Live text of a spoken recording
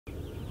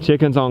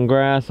Chickens on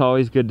grass,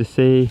 always good to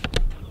see.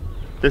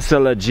 This is a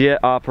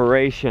legit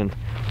operation.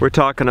 We're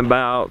talking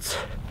about,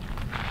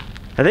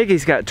 I think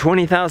he's got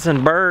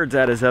 20,000 birds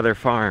at his other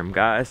farm,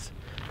 guys.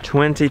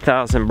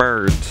 20,000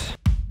 birds.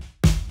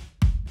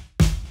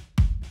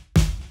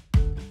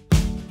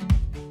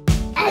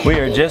 We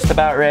are just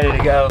about ready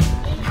to go.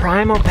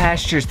 Primal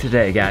Pastures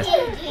today, guys.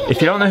 If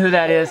you don't know who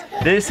that is,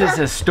 this is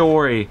a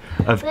story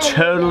of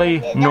totally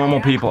normal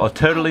people, a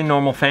totally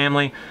normal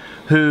family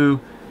who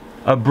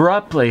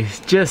abruptly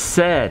just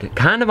said,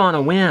 kind of on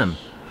a whim,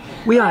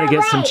 we ought to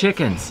get some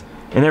chickens.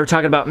 And they were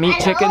talking about meat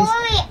chickens,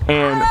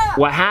 and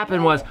what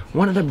happened was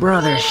one of the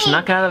brothers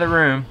snuck out of the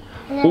room,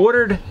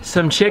 ordered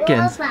some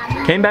chickens,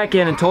 came back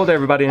in and told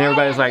everybody, and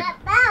everybody was like,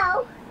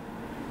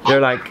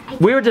 they're like,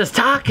 we were just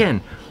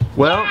talking.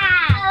 Well,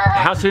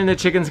 how soon the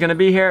chicken's gonna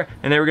be here?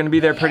 And they were gonna be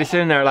there pretty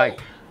soon. They're like,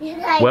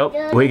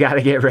 well, we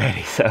gotta get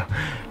ready. So,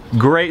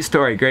 great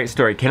story, great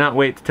story. Cannot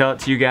wait to tell it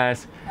to you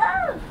guys.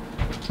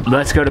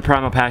 Let's go to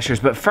Primal Pastures,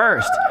 but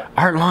first,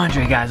 our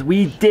laundry, guys.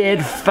 We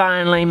did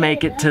finally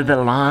make it to the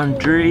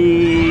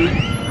laundry.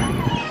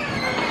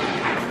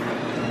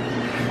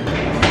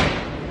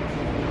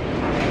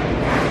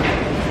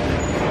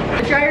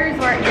 The dryers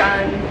weren't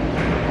done,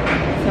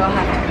 so I'll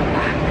have to come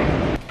back.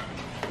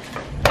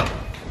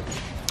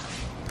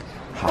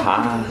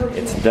 Haha,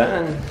 it's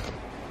done.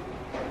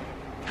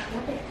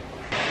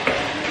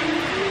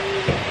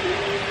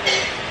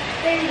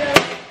 There you go.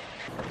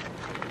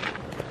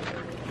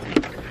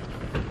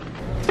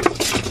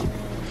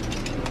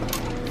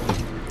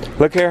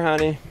 Look here,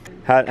 honey.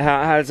 How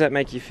does that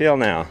make you feel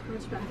now?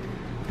 Much better.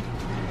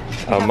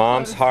 Oh,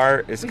 Mom's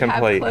heart is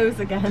complete. We have clothes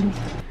again.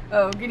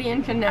 Oh,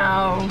 Gideon can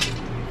now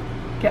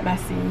get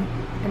messy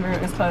and ruin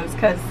his clothes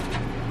because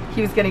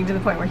he was getting to the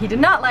point where he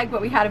did not like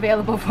what we had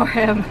available for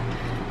him,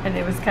 and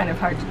it was kind of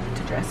hard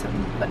to dress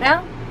him. But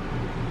now,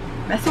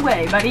 mess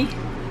away, buddy.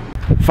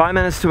 5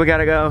 minutes till we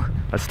gotta go.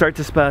 Let's start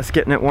this bus,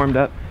 getting it warmed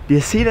up. Do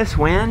you see this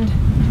wind?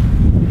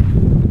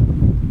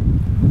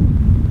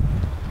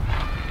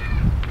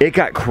 It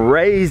got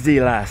crazy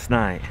last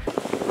night.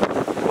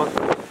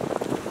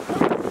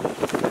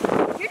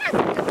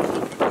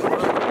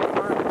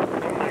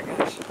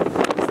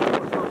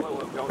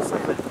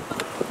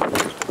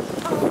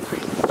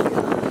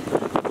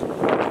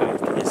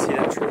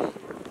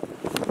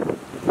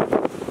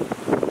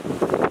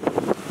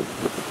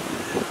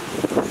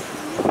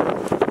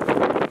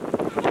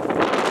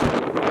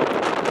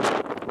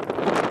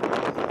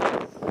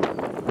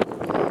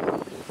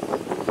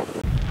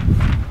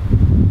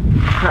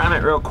 Prime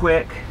it real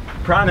quick.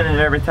 Priming it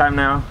every time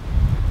now.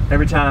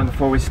 Every time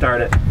before we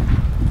start it.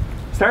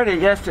 Started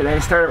it yesterday,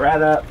 started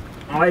right up.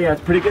 Oh yeah,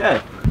 it's pretty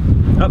good.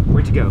 Oh,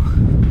 where'd you go?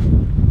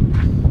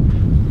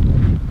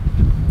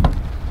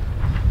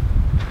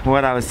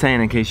 What I was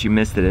saying, in case you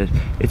missed it,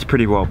 it's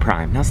pretty well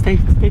primed. Now stay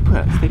put, stay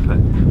put.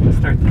 Let's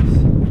start this.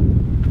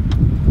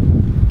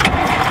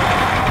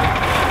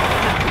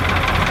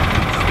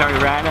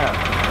 Started right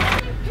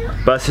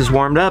up. Bus is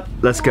warmed up,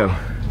 let's go.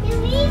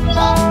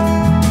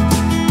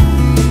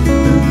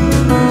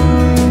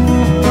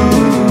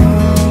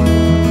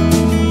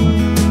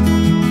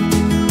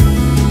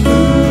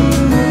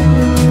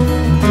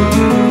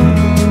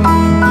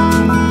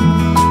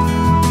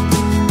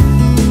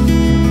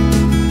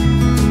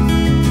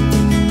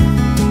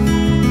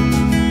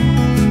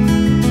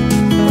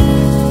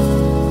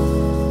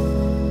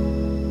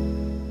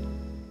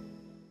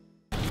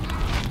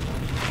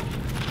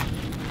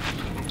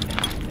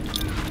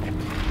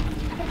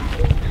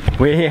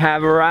 We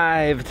have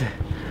arrived.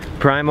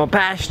 Primal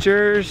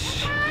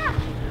Pastures.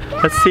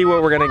 Let's see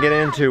what we're gonna get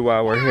into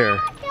while we're here.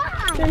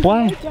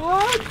 What?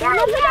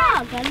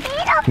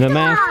 The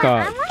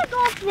mascot. I'm gonna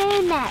go up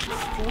there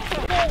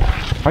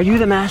next. Are you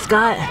the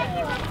mascot?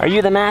 Are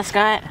you the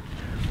mascot?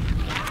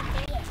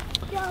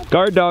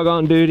 Guard dog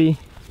on duty.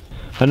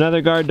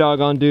 Another guard dog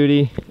on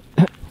duty.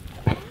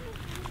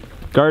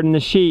 Guarding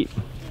the sheep.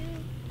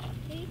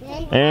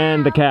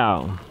 And the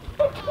cow.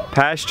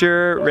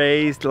 Pasture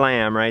raised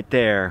lamb right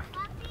there.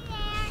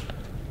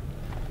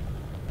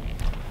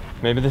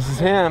 Maybe this is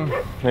him.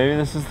 Maybe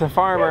this is the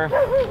farmer.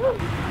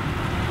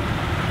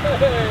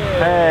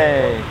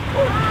 Hey.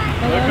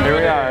 Here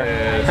we are.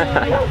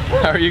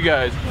 How are you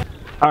guys?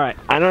 All right,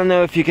 I don't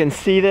know if you can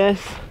see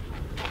this,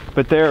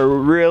 but there are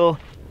real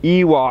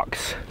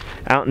Ewoks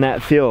out in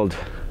that field.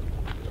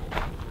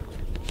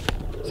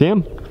 See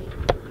them?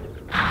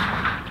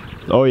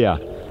 Oh yeah.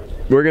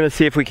 We're gonna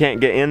see if we can't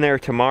get in there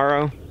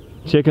tomorrow.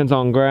 Chickens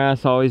on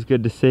grass, always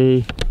good to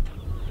see.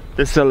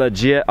 This is a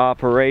legit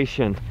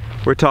operation.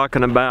 We're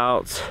talking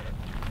about,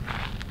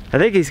 I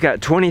think he's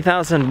got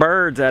 20,000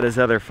 birds at his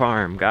other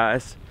farm,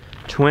 guys.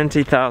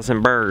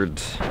 20,000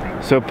 birds.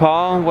 So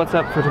Paul, what's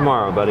up for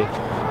tomorrow, buddy?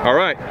 All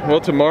right,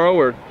 well tomorrow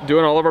we're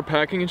doing all of our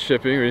packing and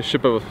shipping. We're gonna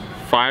ship about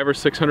 500 or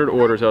 600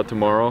 orders out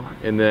tomorrow,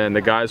 and then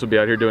the guys will be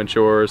out here doing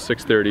chores,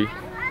 6:30.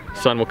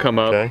 Sun will come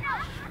up. Okay.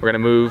 We're gonna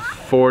move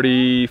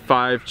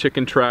 45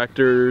 chicken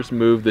tractors,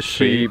 move the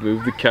sheep,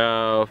 move the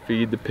cow,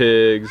 feed the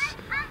pigs,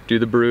 do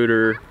the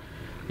brooder,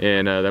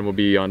 and then we'll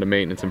be on to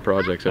maintenance and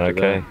projects after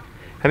that.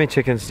 How many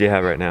chickens do you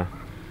have right now?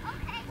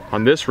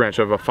 On this ranch,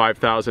 I have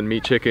 5,000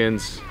 meat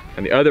chickens,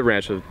 and the other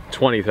ranch has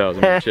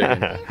 20,000 meat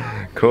chickens.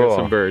 Cool. Got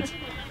some birds.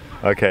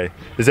 Okay.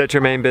 Is that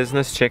your main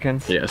business,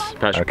 chickens? Yes,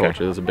 pasture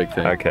poultry is a big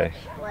thing. Okay.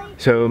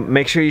 So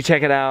make sure you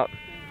check it out.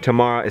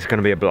 Tomorrow it's going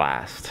to be a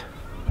blast.